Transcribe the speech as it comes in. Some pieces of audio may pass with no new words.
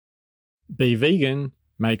Be vegan,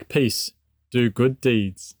 make peace, do good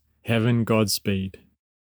deeds. Heaven Godspeed.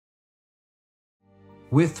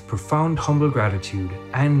 With profound humble gratitude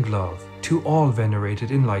and love to all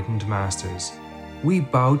venerated enlightened masters, we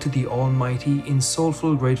bow to the Almighty in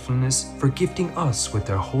soulful gratefulness for gifting us with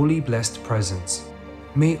their holy blessed presence.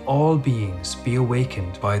 May all beings be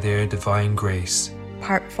awakened by their divine grace.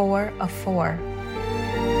 Part 4 of 4.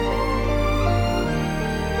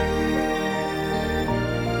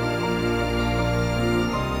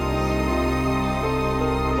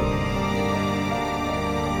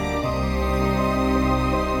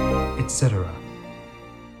 Etc.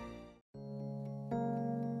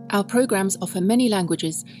 Our programs offer many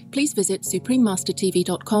languages. Please visit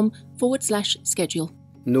suprememastertv.com/schedule.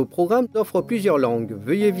 Nos programmes offrent plusieurs langues.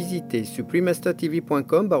 Veuillez visiter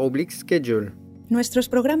suprememastertv.com/schedule. Nuestros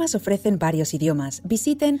programas ofrecen varios idiomas.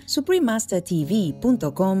 Visiten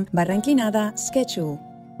suprememastertv.com/schedule.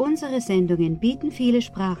 Unsere Sendungen bieten viele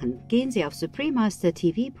Sprachen. Gehen Sie auf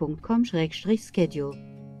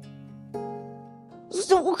suprememastertv.com/schedule.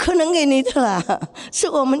 是不可能给你的啦，是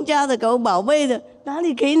我们家的狗宝贝的，哪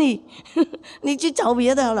里给你？你去找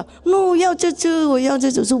别的好了。我要这只，我要这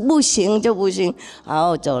只，说不行就不行。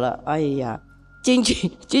好，走了。哎呀，进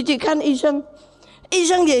去看医生，医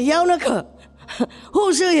生也要那个，护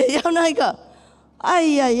士也要那个。哎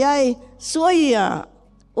呀呀，所以啊，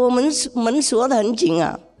我们门锁得很紧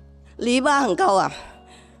啊，篱笆很高啊，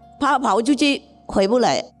怕跑出去回不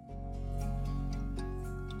来。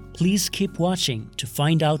Please keep watching to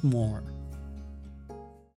find out more.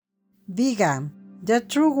 Vegan, the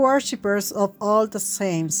true worshippers of all the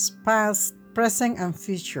saints, past, present, and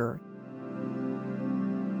future.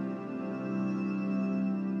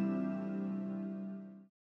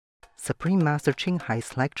 Supreme Master Ching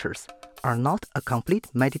Hai's lectures are not a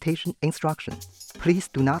complete meditation instruction. Please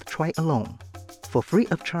do not try alone. For free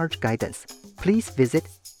of charge guidance, please visit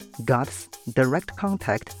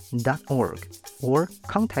godsdirectcontact.org or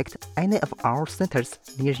contact any of our centers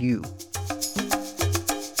near you.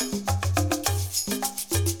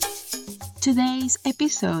 Today's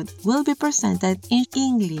episode will be presented in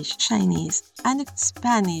English, Chinese, and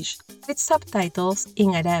Spanish with subtitles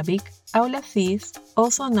in Arabic, Aulacese,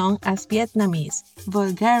 also known as Vietnamese,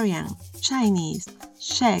 Bulgarian, Chinese,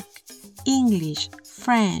 Czech, English,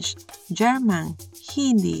 French, German,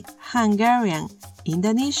 Hindi, Hungarian,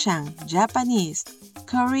 Indonesian, Japanese,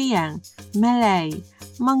 Korean, Malay,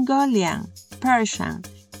 Mongolian, Persian,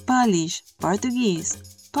 Polish, Portuguese,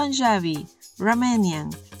 Punjabi,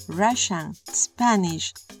 Romanian, Russian,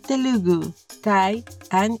 Spanish, Telugu, Thai,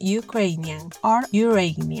 and Ukrainian or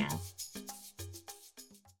Uranian.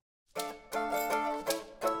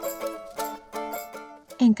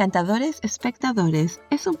 Encantadores espectadores,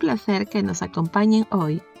 es un placer que nos acompañen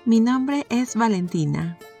hoy. Mi nombre es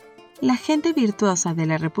Valentina. La gente virtuosa de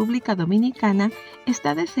la República Dominicana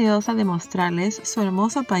está deseosa de mostrarles su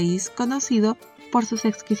hermoso país conocido por sus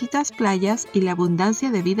exquisitas playas y la abundancia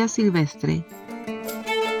de vida silvestre.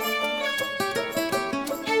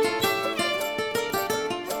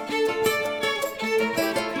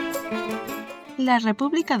 La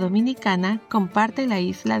República Dominicana comparte la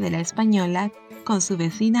isla de La Española con su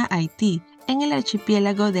vecina Haití en el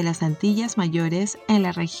archipiélago de las Antillas Mayores en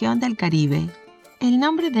la región del Caribe. El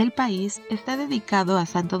nombre del país está dedicado a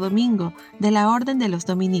Santo Domingo, de la Orden de los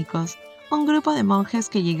Dominicos, un grupo de monjes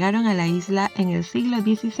que llegaron a la isla en el siglo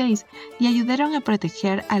XVI y ayudaron a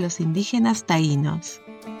proteger a los indígenas taínos.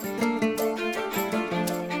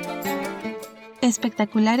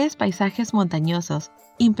 Espectaculares paisajes montañosos,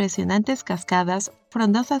 impresionantes cascadas,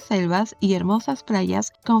 frondosas selvas y hermosas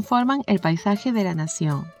playas conforman el paisaje de la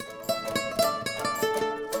nación.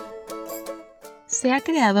 Se ha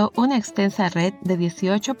creado una extensa red de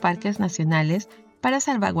 18 parques nacionales para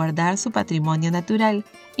salvaguardar su patrimonio natural,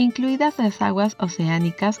 incluidas las aguas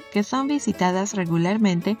oceánicas que son visitadas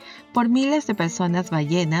regularmente por miles de personas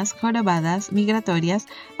ballenas, jorobadas, migratorias,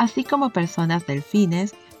 así como personas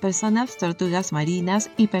delfines, personas tortugas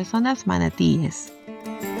marinas y personas manatíes.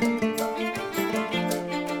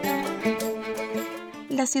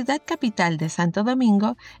 La ciudad capital de Santo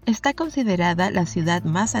Domingo está considerada la ciudad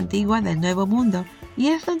más antigua del Nuevo Mundo y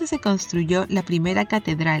es donde se construyó la primera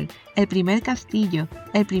catedral, el primer castillo,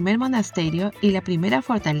 el primer monasterio y la primera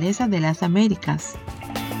fortaleza de las Américas.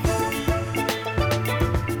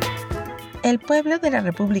 El pueblo de la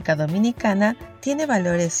República Dominicana tiene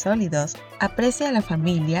valores sólidos, aprecia a la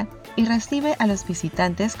familia y recibe a los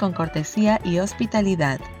visitantes con cortesía y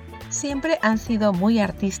hospitalidad. Siempre han sido muy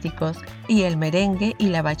artísticos y el merengue y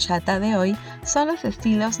la bachata de hoy son los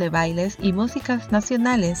estilos de bailes y músicas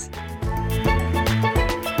nacionales.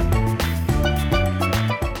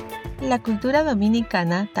 La cultura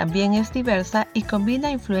dominicana también es diversa y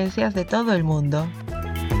combina influencias de todo el mundo.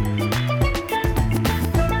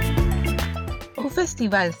 Un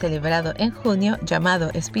festival celebrado en junio llamado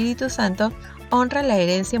Espíritu Santo honra la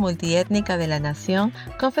herencia multiétnica de la nación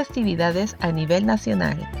con festividades a nivel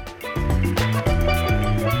nacional.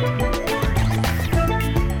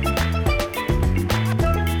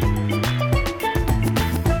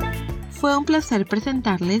 Fue un placer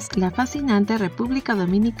presentarles la fascinante República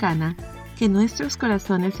Dominicana, que nuestros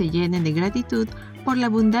corazones se llenen de gratitud por la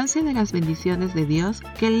abundancia de las bendiciones de Dios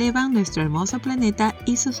que elevan nuestro hermoso planeta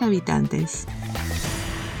y sus habitantes.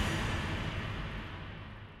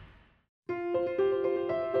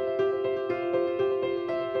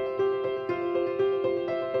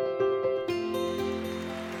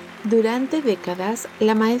 Durante décadas,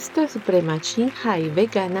 la maestra suprema Ching Hai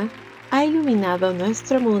vegana ha iluminado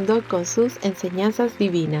nuestro mundo con sus enseñanzas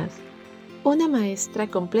divinas. Una maestra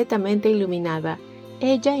completamente iluminada,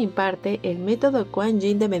 ella imparte el método Kuan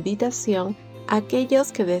Yin de meditación a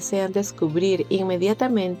aquellos que desean descubrir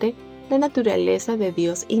inmediatamente la naturaleza de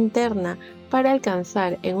Dios interna para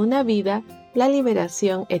alcanzar en una vida la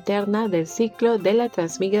liberación eterna del ciclo de la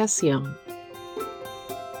transmigración.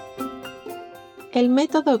 El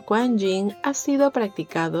método Kuan Yin ha sido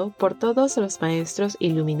practicado por todos los maestros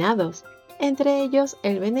iluminados, entre ellos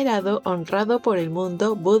el venerado honrado por el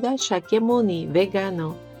mundo Buda Shakyamuni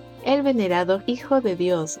vegano, el venerado Hijo de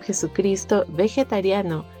Dios Jesucristo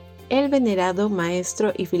vegetariano, el venerado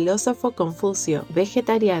maestro y filósofo Confucio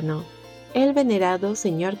vegetariano, el venerado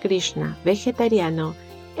Señor Krishna vegetariano,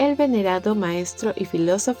 el venerado maestro y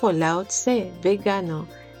filósofo Lao Tse vegano,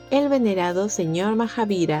 el venerado Señor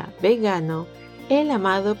Mahavira vegano, el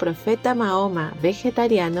amado profeta Mahoma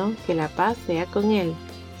vegetariano, que la paz sea con él,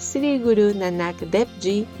 Sri Guru Nanak Dev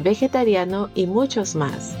Ji vegetariano y muchos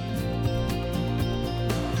más.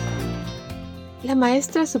 La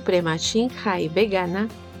maestra suprema Ching Hai vegana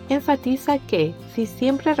enfatiza que si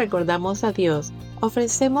siempre recordamos a Dios,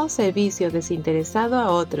 ofrecemos servicio desinteresado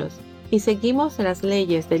a otros y seguimos las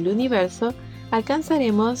leyes del universo,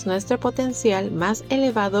 alcanzaremos nuestro potencial más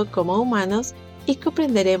elevado como humanos y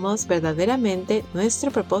comprenderemos verdaderamente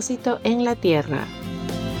nuestro propósito en la Tierra.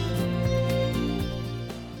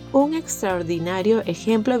 Un extraordinario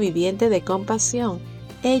ejemplo viviente de compasión,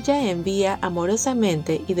 ella envía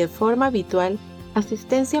amorosamente y de forma habitual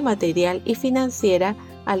asistencia material y financiera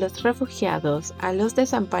a los refugiados, a los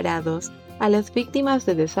desamparados, a las víctimas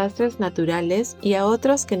de desastres naturales y a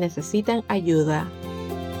otros que necesitan ayuda.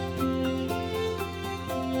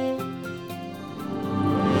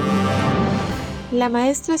 La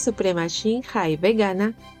maestra suprema Ching Hai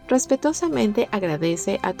vegana respetuosamente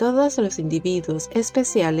agradece a todos los individuos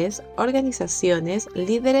especiales, organizaciones,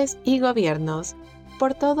 líderes y gobiernos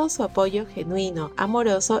por todo su apoyo genuino,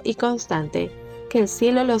 amoroso y constante. Que el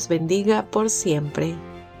cielo los bendiga por siempre.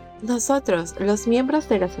 Nosotros, los miembros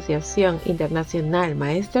de la Asociación Internacional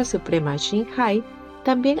Maestra Suprema Ching Hai,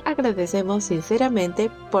 también agradecemos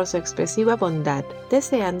sinceramente por su expresiva bondad,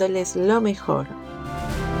 deseándoles lo mejor.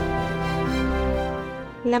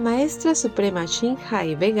 La Maestra Suprema Ching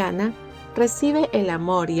Hai vegana recibe el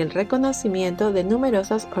amor y el reconocimiento de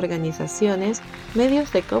numerosas organizaciones,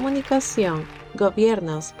 medios de comunicación,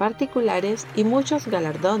 gobiernos particulares y muchos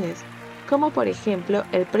galardones, como por ejemplo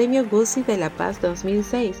el Premio Guzzi de la Paz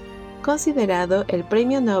 2006, considerado el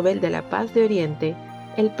Premio Nobel de la Paz de Oriente,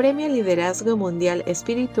 el Premio Liderazgo Mundial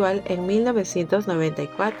Espiritual en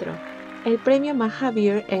 1994, el Premio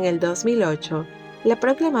Mahavir en el 2008, la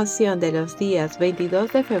proclamación de los días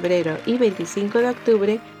 22 de febrero y 25 de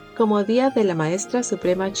octubre como Día de la Maestra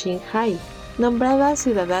Suprema Ching Hai, nombrada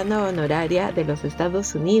ciudadana honoraria de los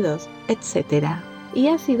Estados Unidos, etc. Y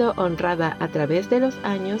ha sido honrada a través de los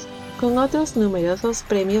años con otros numerosos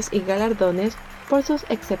premios y galardones por sus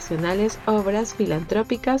excepcionales obras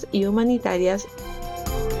filantrópicas y humanitarias.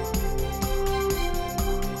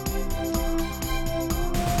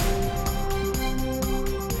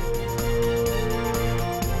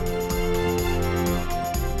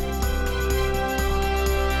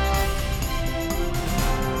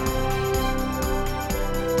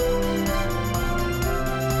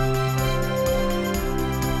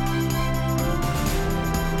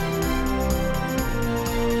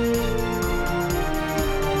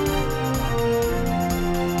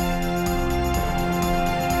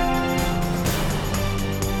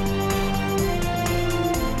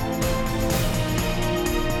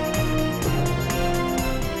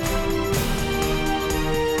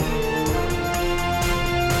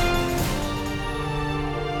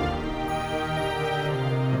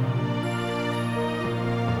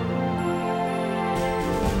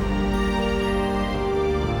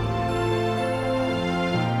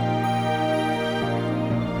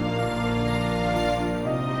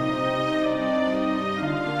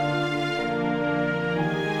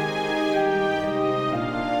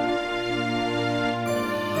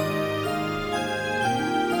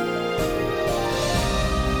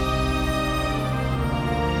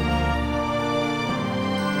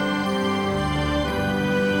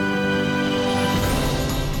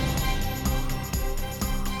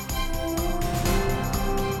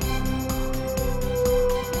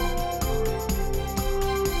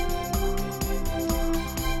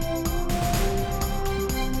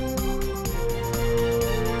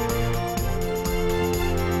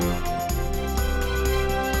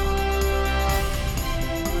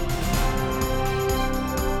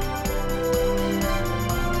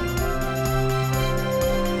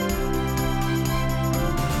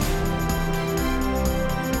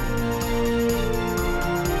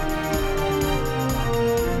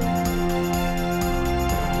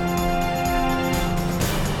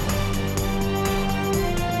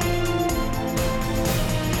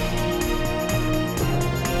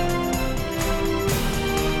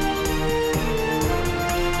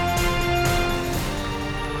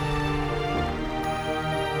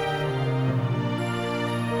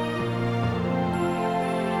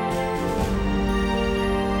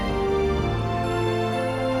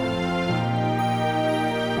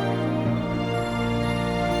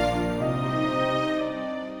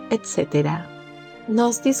 etc.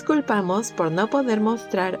 Nos disculpamos por no poder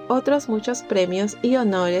mostrar otros muchos premios y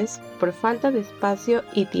honores por falta de espacio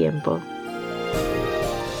y tiempo.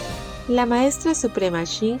 La Maestra Suprema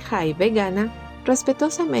Shin Hai Vegana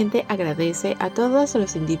respetuosamente agradece a todos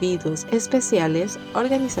los individuos especiales,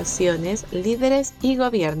 organizaciones, líderes y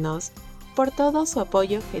gobiernos por todo su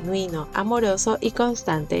apoyo genuino, amoroso y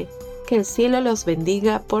constante. Que el cielo los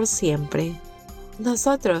bendiga por siempre.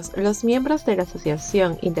 Nosotros, los miembros de la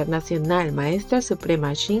Asociación Internacional Maestra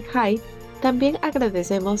Suprema Shin Hai, también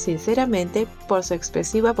agradecemos sinceramente por su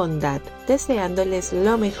expresiva bondad, deseándoles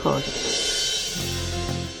lo mejor.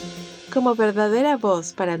 Como verdadera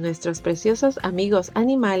voz para nuestros preciosos amigos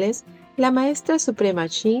animales, la Maestra Suprema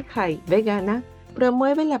Shin Hai Vegana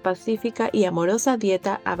promueve la pacífica y amorosa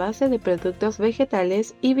dieta a base de productos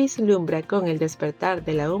vegetales y vislumbra con el despertar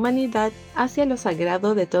de la humanidad hacia lo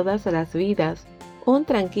sagrado de todas las vidas, un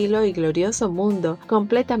tranquilo y glorioso mundo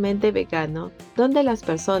completamente vegano, donde las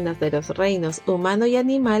personas de los reinos humano y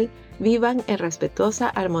animal vivan en respetuosa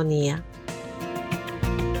armonía.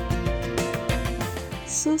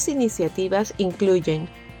 Sus iniciativas incluyen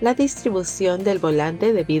la distribución del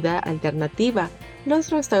volante de vida alternativa,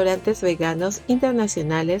 los restaurantes veganos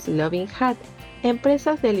internacionales Loving Hut,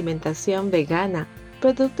 empresas de alimentación vegana,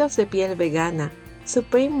 productos de piel vegana,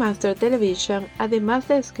 Supreme Master Television, además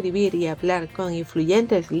de escribir y hablar con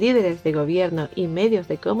influyentes líderes de gobierno y medios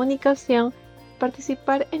de comunicación,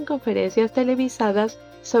 participar en conferencias televisadas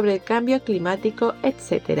sobre el cambio climático,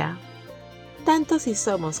 etc. Tanto si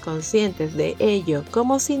somos conscientes de ello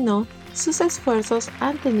como si no, sus esfuerzos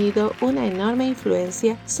han tenido una enorme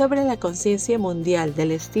influencia sobre la conciencia mundial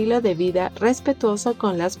del estilo de vida respetuoso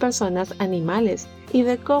con las personas animales y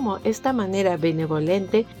de cómo esta manera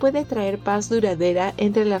benevolente puede traer paz duradera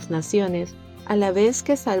entre las naciones, a la vez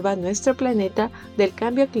que salva nuestro planeta del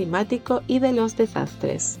cambio climático y de los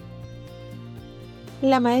desastres.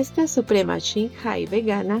 La Maestra Suprema Shin Hai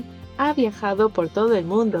Vegana ha viajado por todo el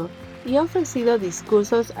mundo y ha ofrecido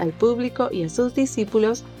discursos al público y a sus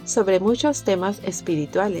discípulos sobre muchos temas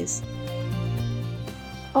espirituales.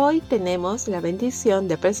 Hoy tenemos la bendición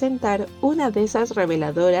de presentar una de esas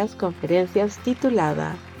reveladoras conferencias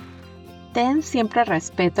titulada Ten siempre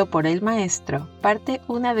respeto por el Maestro, parte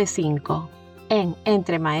 1 de 5, en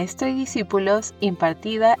Entre Maestro y Discípulos,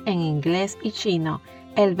 impartida en inglés y chino,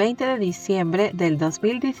 el 20 de diciembre del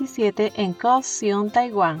 2017 en Kaohsiung,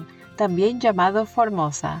 Taiwán, también llamado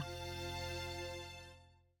Formosa.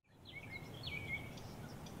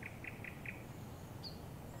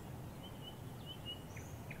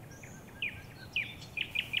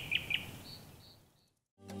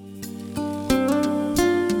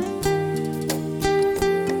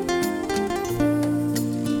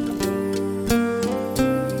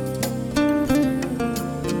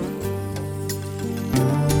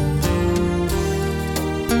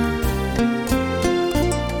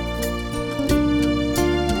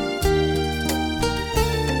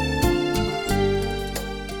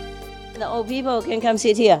 Old people can come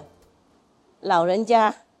sit here. 老人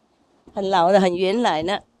家很老的，很原来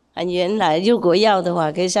呢，很原来。如果要的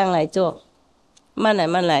话，可以上来坐。慢来，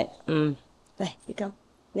慢来。来，你come。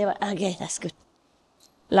另外 ，OK, that's good。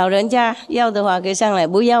老人家要的话可以上来，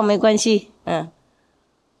不要没关系。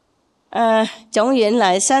从原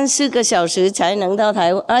来3-4个小时才能到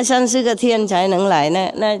台湾，3-4个天才能来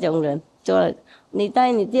那种人坐。你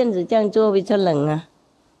带你垫子这样坐比较冷啊，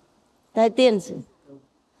带垫子。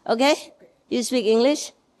Okay? You speak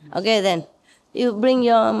English? Okay then. You bring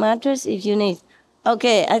your mattress if you need.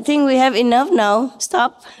 Okay, I think we have enough now.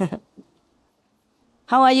 Stop.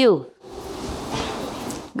 How are you?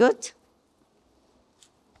 Good?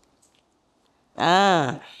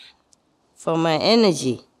 For my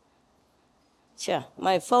energy. Sure,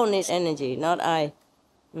 my phone is energy, not I.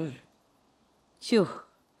 Phew.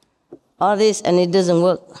 All this and it doesn't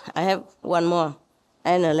work. I have one more.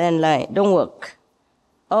 And a landline. Don't work.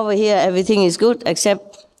 Over here, everything is good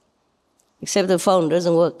except the phone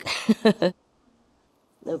doesn't work.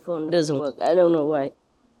 The phone doesn't work. I don't know why.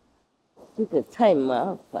 这个太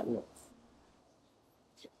麻烦了。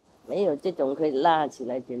没有这种可以拉起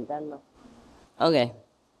来简单吗 ？Okay.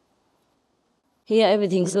 Here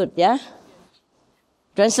everything's good, yeah?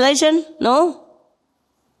 Translation? No?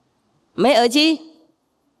 没耳机？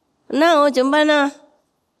那我怎么办呢？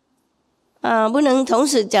不能同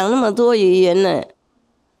时讲那么多语言呢。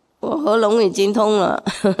我喉咙已经通了，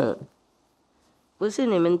不是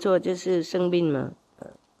你们做就是生病嘛，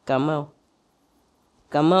感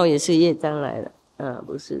冒也是业障来了，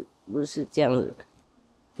不是这样子。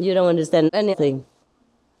You don't understand anything。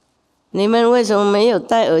你们为什么没有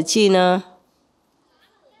戴耳机呢？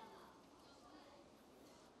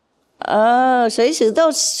随时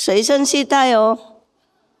都随身携带哦，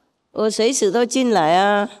我随时都进来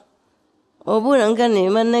啊，我不能跟你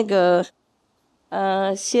们那个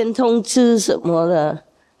先通知什么的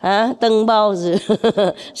啊，登报纸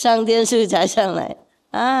上电视才上来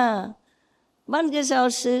啊，半个小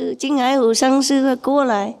时金海湖上市会过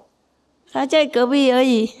来，他在隔壁而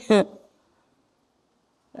已。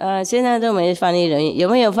现在都没翻译人员，有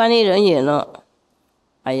没有翻译人员呢？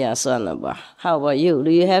哎呀，算了吧。How about you?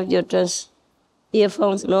 Do you have your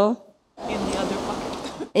earphones? No?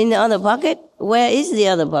 In the other pocket? Where is the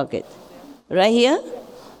other pocket? Right here?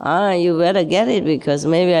 You better get it because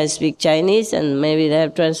maybe I speak Chinese and maybe they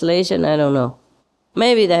have translation. I don't know.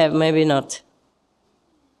 Maybe they have, maybe not.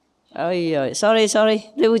 Oh, yeah. Sorry.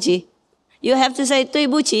 对不起. You have to say 对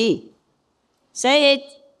不起. Say it.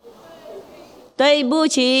 对不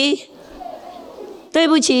起. 对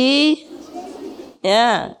不起.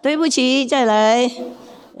 Yeah. 对不起，再来.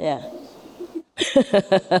 Yeah.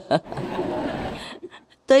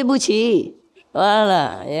 对不起.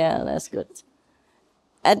 Voila. Yeah, that's good.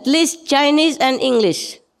 At least Chinese and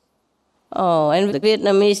English. Oh, and the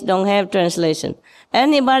Vietnamese don't have translation.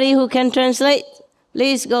 Anybody who can translate,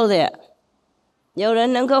 please go there. 有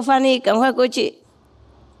人能够翻译，赶快过去。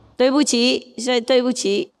对不起，说对不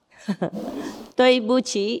起。对不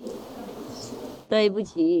起。对不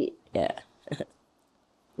起。Yeah.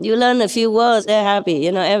 You learn a few words, they're happy,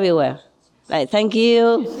 everywhere. Like, thank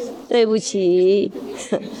you. 对不起。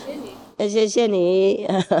谢谢你。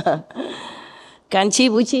感气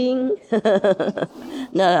不清。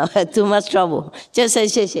No, too much trouble. Just say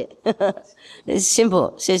谢谢。It's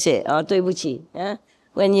simple. 谢谢。对不起。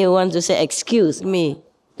When you want to say excuse me,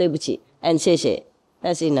 对不起 and 谢谢,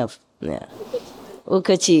 that's enough. Yeah. 不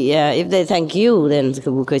客气 yeah. If they thank you, then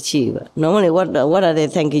不客气 Normally, what are they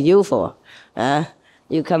thanking you for?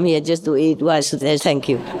 You come here just to eat. Why should they thank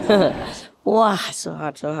you? Wow, so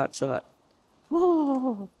hot.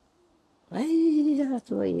 Oh. 哎呀，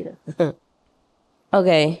所以了。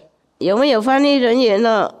OK， 有没有翻译人员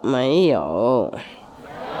呢？没有。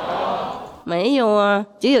没有啊，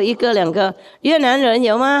只有一个两个。越南人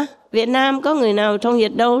有吗? Việt Nam có người nào thông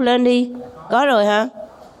dịch đâu? Lên đi. Có rồi hả?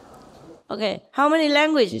 Okay, how many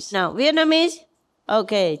languages now? Vietnamese?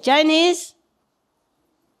 Okay, Chinese?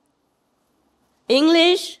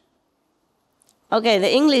 English? Okay, the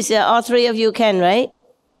English, all three of you can, right?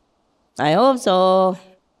 I hope so.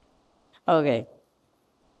 Okay.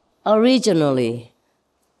 Originally.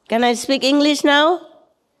 Can I speak English now?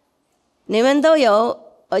 你们都有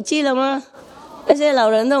耳机了吗？那些老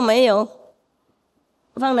人都没有，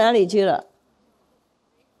放哪里去了？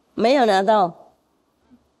没有拿到，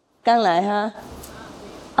刚来哈？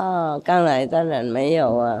刚来当然没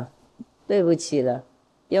有啊，对不起了。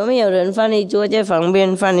有没有人翻译桌在旁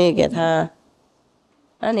边翻译给他？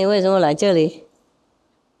那你为什么来这里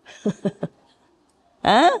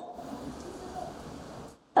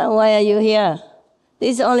？Why are you here?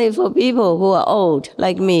 This is only for people who are old,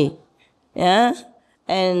 like me. Yeah?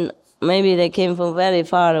 And maybe they came from very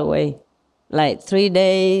far away. Like 3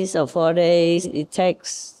 days or 4 days it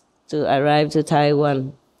takes to arrive to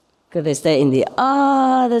Taiwan. Because they stay in the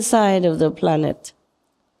other side of the planet.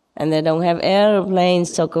 And they don't have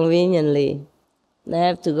airplanes so conveniently. They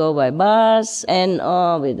have to go by bus and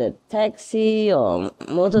or with a taxi or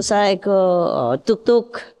motorcycle or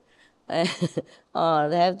tuk-tuk. Or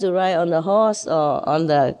they have to ride on the horse or on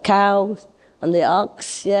the cow, on the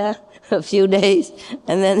ox, yeah, a few days.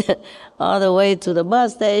 And then all the way to the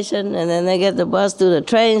bus station. And then they get the bus to the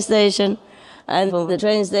train station. And from the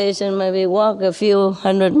train station, maybe walk a few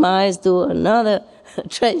 100 miles to another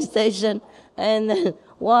train station. And then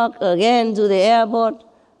walk again to the airport.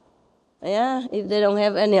 Yeah, if they don't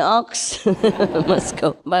have any ox, must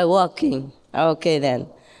go by walking. Okay then.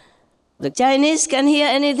 The Chinese can hear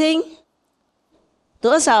anything?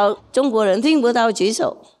 多少中国人听不到举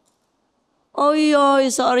手？哎呦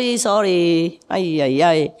 ，sorry， 哎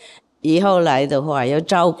呀，以后来的话要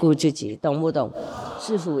照顾自己，懂不懂？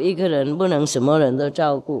师父一个人不能什么人都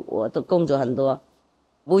照顾，我的工作很多，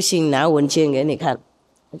不行拿文件给你看，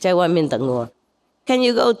在外面等我。Can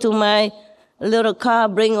you go to my little car,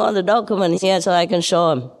 bring all the documents here so I can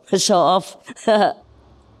show off?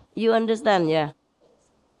 You understand, yeah?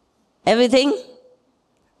 Everything?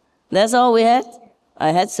 That's all we had?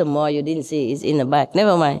 I had some more you didn't see. It's in the back.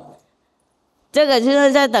 Never mind. 这个现在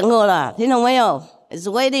在等我了，听懂没有？ It's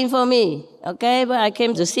waiting for me. Okay, but I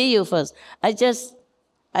came to see you first. I just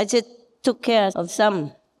took care of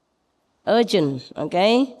some urgent.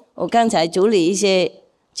 Okay, 我刚才处理一些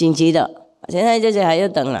紧急的，现在这些还要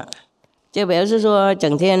等了。就表示说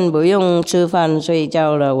整天不用吃饭睡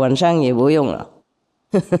觉了，晚上也不用了。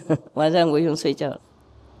晚上不用睡觉。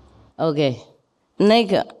OK， 那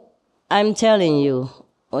个 I'm telling you，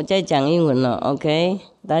 我在讲英文了 ，OK，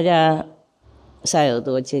 大家塞耳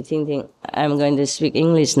朵去听听。I'm going to speak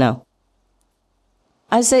English now.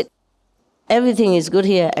 I said everything is good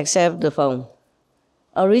here except the phone.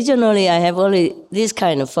 Originally, I have only this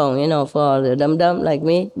kind of phone, for the dum-dum like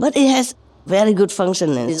me, but it has very good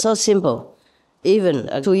function and it's so simple. Even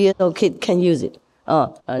a 2-year-old kid can use it.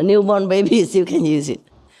 Oh, a newborn baby still can use it.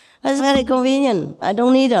 It's very convenient. I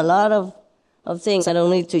don't need a lot of things. I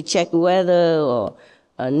don't need to check weather or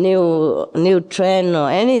a new trend or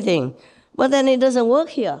anything. But then it doesn't work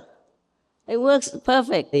here. It works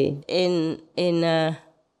perfectly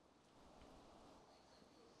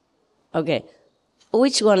Okay,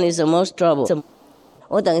 which one is the most trouble?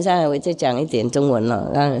 我等一下还会再讲一点中文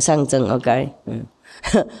了，让上证 OK。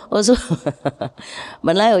我说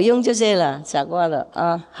本来有用这些了，傻瓜的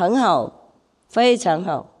啊，很好，非常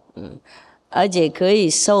好，而且可以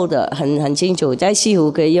搜的很清楚，在西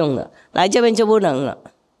湖可以用的，来这边就不能了。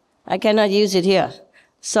I cannot use it here,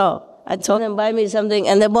 so I told them buy me something,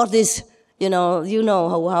 and they bought this. You know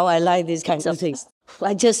how I like these kinds of things.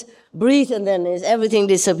 I just breathe and then everything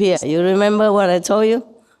disappears. You remember what I told you?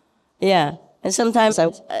 Yeah. And sometimes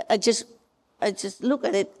I just look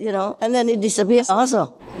at it, and then it disappears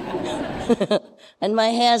also. And my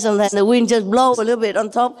hair, sometimes the wind just blows a little bit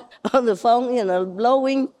on top of the phone,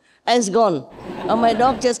 blowing, and it's gone. Or my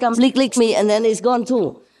dog just comes, lick me, and then it's gone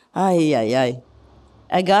too. Ay.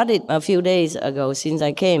 I got it a few days ago since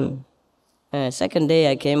I came. Second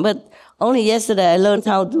day I came. But only yesterday I learned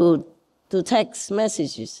how to text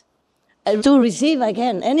messages. To receive, I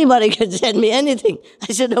can. Anybody can send me anything.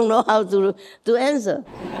 I just don't know how to answer.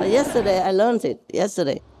 But yesterday, I learned it.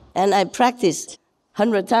 Yesterday. And I practiced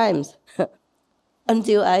 100 times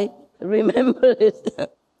until I remember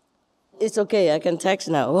it. It's okay. I can text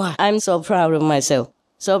now. Wow. I'm so proud of myself.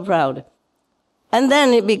 So proud. And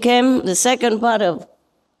then it became the second part of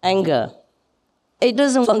anger. It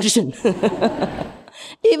doesn't function.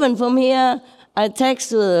 Even from here, I text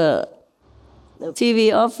to the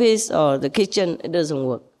TV office or the kitchen, it doesn't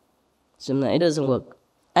work. Sometimes it doesn't work.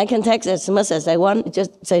 I can text as much as I want, it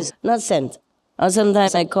just says not sent. Or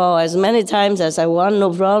sometimes I call as many times as I want, no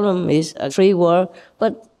problem, it's a free word,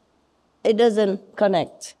 but it doesn't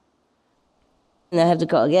connect. And I have to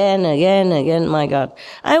call again, my God.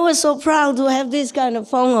 I was so proud to have this kind of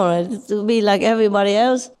phone already, to be like everybody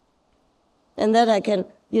else. And that I can,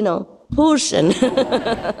 push and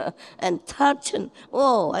and touch and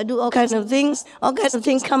I do all kinds of things. All kinds of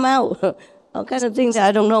things come out. All kinds of things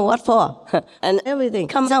I don't know what for. And everything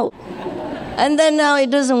comes out. And then now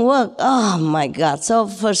it doesn't work. Oh my God, so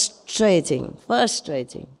frustrating.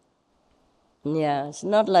 Yeah, it's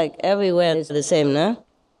not like everywhere is the same, no?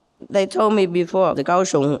 They told me before, the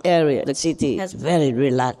Kaohsiung area, the city, has very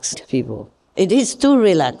relaxed people. It is too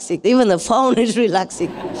relaxing. Even the phone is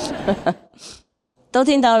relaxing. 都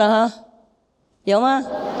听到了哈？有吗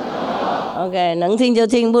 ？OK， 能听就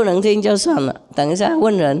听，不能听就算了。等一下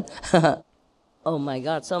问人。Oh my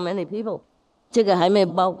God, so many people. 这个还没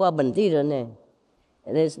包括本地人呢。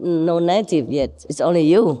There's no native yet. It's only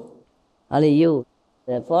you,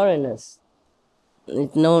 the foreigners.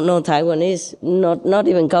 No Taiwanese, not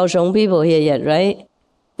even Kaohsiung people here yet, right?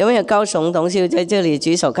 有没有高雄同学在这里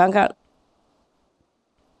举手看看？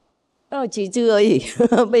几只而已，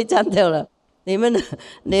被占掉了。你们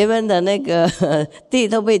的那个地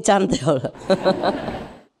都被占掉了。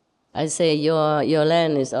I say your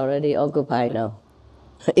land is already occupied now,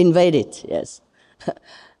 invaded, yes.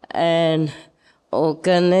 And 我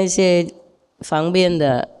跟那些方便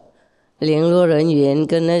的联络人员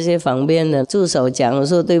跟那些方便的助手讲，我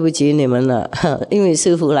说对不起你们了，因为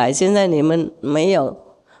师父来，现在你们没有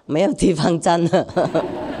地方站了。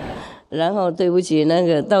然后对不起，那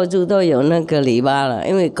个到处都有那个篱笆了，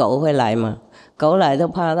因为狗会来嘛。狗来都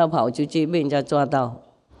怕到跑出去被人家抓到，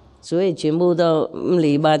所以全部都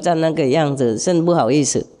篱笆站那个样子，真不好意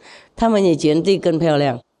思。他们以前地更漂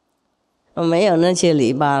亮，没有那些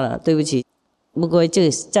篱笆了，对不起。不过这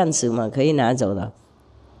暂时嘛，可以拿走了。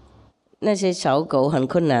那些小狗很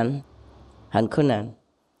困难，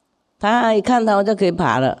它一看到就可以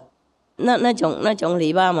爬了。那种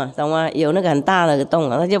篱笆嘛，懂吗？有那个很大的个洞，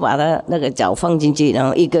他就把它那个脚放进去，然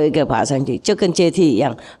后一个一个爬上去，就跟阶梯一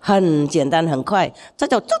样，很简单很快，这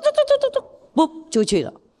就噗出去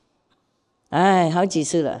了。哎，好几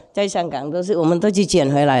次了，在香港我们都去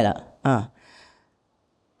捡回来了啊！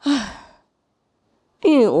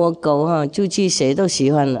因为我狗出去谁都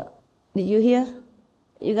喜欢了。Did you hear?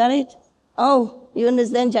 You got it? Oh, you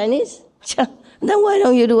understand Chinese? Then why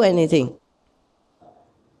don't you do anything?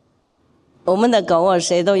 我们的狗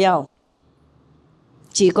谁都要，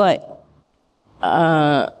奇怪，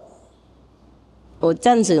我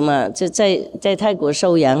暂时嘛，就在泰国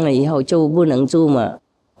收养了以后就不能住嘛，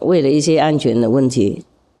为了一些安全的问题，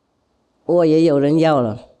我也有人要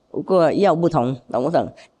了，不过要不同，懂不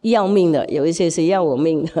懂？要命的，有一些是要我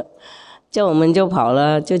命的，就我们就跑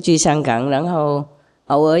了，就去香港，然后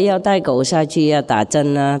偶尔要带狗下去啊，打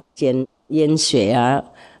针啊，验血啊，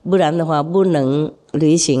不然的话不能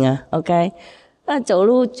旅行啊 ，OK。那走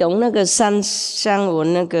路从那个山上，我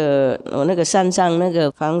那个山上那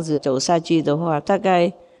个房子走下去的话，大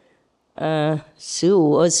概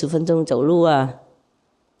15-20分钟走路啊，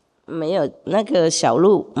没有那个小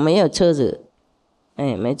路，没有车子，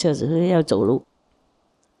没车子要走路。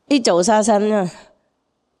一走下山呢，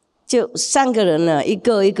就3个人呢，一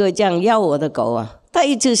个一个这样要我的狗啊，他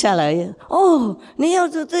一直下来，你要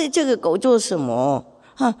这个狗做什么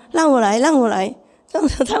啊？让我来。当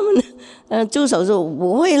时他们助手说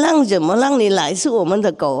不会怎么让你来，是我们的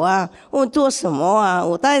狗啊，我做什么啊？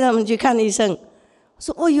我带他们去看医生，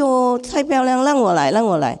说哎呦太漂亮，让我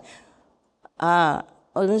来啊！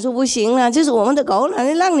有人说不行了，这是我们的狗了，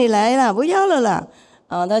让你来了，不要了啦。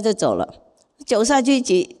他就走了，走下去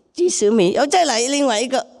几十米，又再来另外一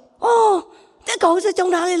个，这狗是从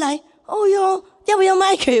哪里来？要不要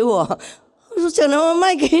卖给我？我说怎么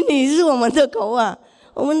卖给你？是我们的狗啊，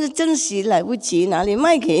我们的珍惜来不及，哪里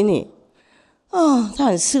卖给你？他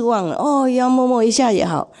很失望了，要摸一下也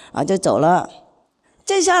好，就走了。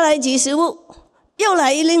再下来几十步，又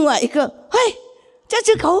来另外一个，这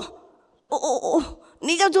只狗，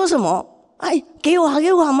你要做什么？给我好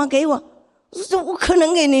吗？给我。我说不可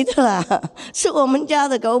能给你的啦，是我们家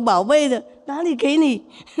的狗，宝贝的，哪里给你？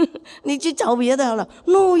你去找别的好了。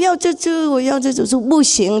我要这只，我要这只，说不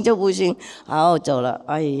行就不行。好，走了。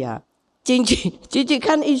哎呀，进去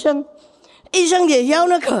看医生，医生也要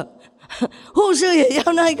那个，护士也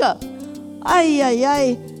要那个。哎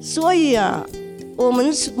呀，所以啊，我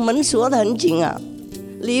们门锁得很紧啊，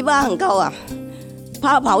篱笆很高啊，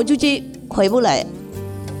怕跑出去回不来。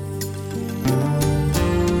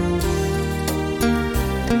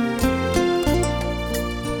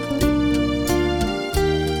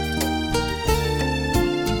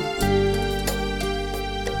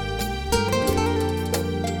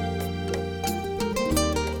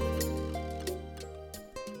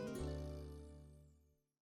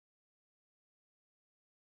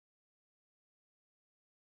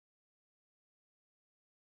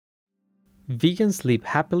Vegans live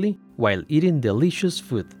happily while eating delicious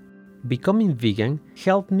food. Becoming vegan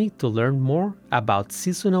helped me to learn more about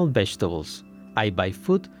seasonal vegetables. I buy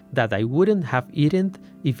food that I wouldn't have eaten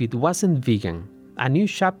if it wasn't vegan. A new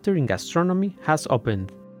chapter in gastronomy has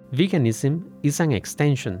opened. Veganism is an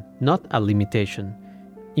extension, not a limitation.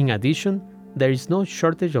 In addition, there is no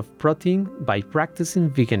shortage of protein by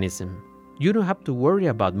practicing veganism. You don't have to worry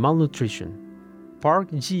about malnutrition.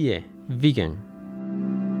 Park Jie, vegan.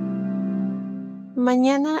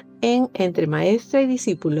 Mañana en Entre Maestra y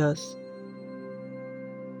Discípulos.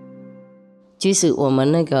 即使我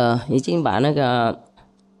们已经把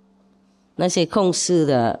那些控制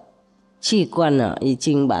的器官呢，已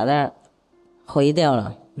经把它毁掉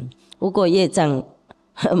了。不过业障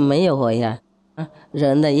没有毁啊，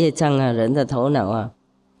人的业障啊，人的头脑啊，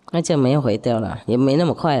那就没有毁掉了，也没那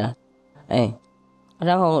么快了。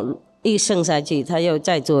然后一生下去，他又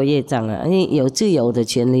再做业障啊，有自由的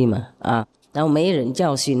权利嘛啊。然后没人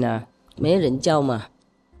教训啊，没人教嘛，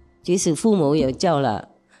即使父母有教了，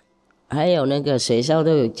还有学校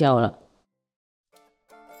都有教了。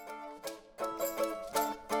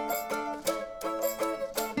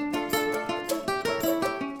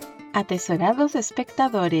Atesorados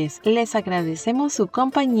espectadores, les agradecemos su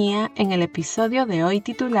compañía en el episodio de hoy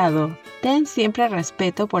titulado Ten siempre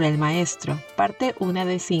respeto por el maestro, parte 1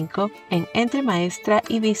 de 5 en Entre Maestra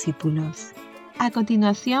y Discípulos. A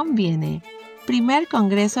continuación viene Primer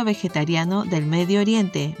Congreso Vegetariano del Medio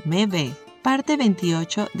Oriente, MEVE, parte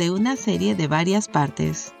 28 de una serie de varias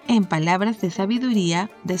partes, en palabras de sabiduría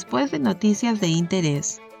después de noticias de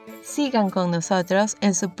interés. Sigan con nosotros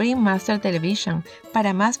en Supreme Master Television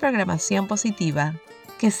para más programación positiva.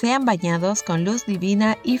 Que sean bañados con luz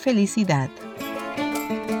divina y felicidad.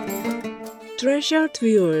 Treasured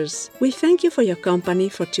viewers, we thank you for your company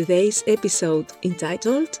for today's episode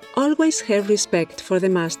entitled Always Have Respect for the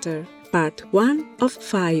Master, Part 1 of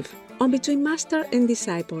 5 on Between Master and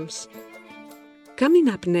Disciples. Coming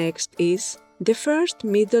up next is the first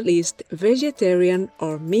Middle East Vegetarian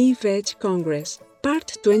or Me-Veg Congress,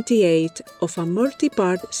 Part 28 of a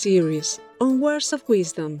multi-part series on Words of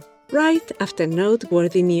Wisdom, right after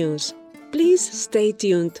noteworthy news. Please stay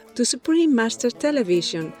tuned to Supreme Master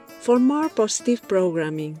Television for more positive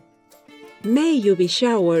programming. May you be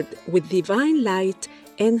showered with divine light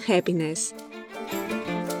and happiness.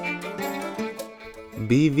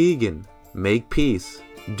 Be vegan, make peace,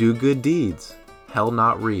 do good deeds, hell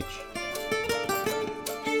not reach.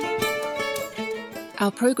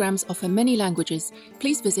 Our programs offer many languages.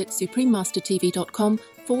 Please visit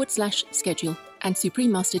suprememastertv.com/schedule and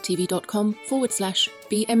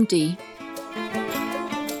suprememastertv.com/BMD.